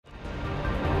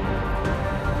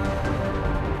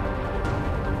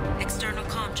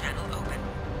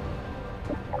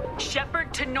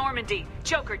to Normandy.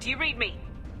 Joker, do you read me?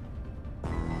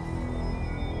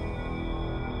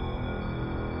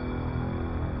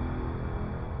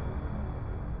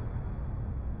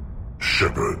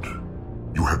 Shepard,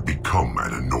 you have become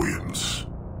an annoyance.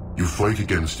 You fight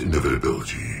against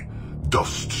inevitability,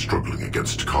 dust struggling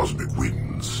against cosmic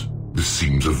winds. This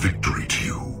seems a victory to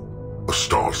you, a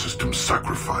star system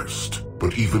sacrificed.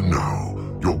 But even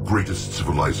now, your greatest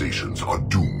civilizations are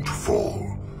doomed to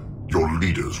fall. Your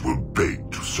leaders will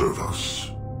beg to serve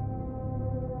us.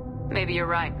 Maybe you're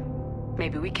right.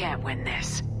 Maybe we can't win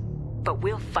this. But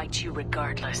we'll fight you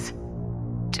regardless.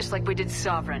 Just like we did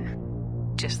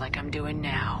Sovereign. Just like I'm doing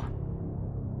now.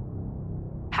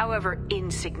 However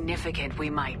insignificant we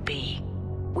might be,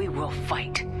 we will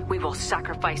fight, we will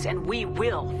sacrifice, and we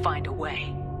will find a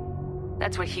way.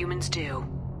 That's what humans do.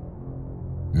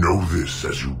 Know this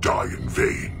as you die in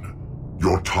vain.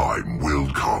 Your time will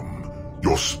come.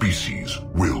 Your species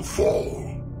will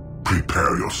fall.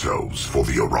 Prepare yourselves for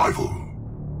the arrival.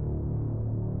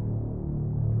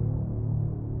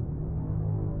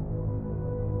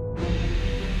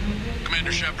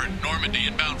 Commander Shepard, Normandy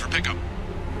inbound for pickup.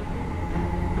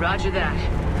 Roger that.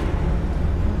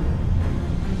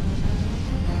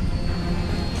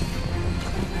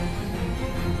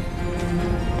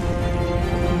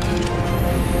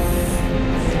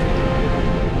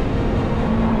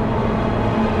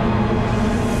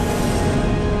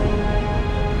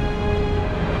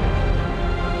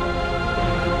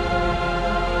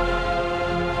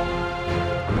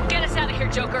 Get us out of here,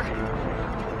 Joker.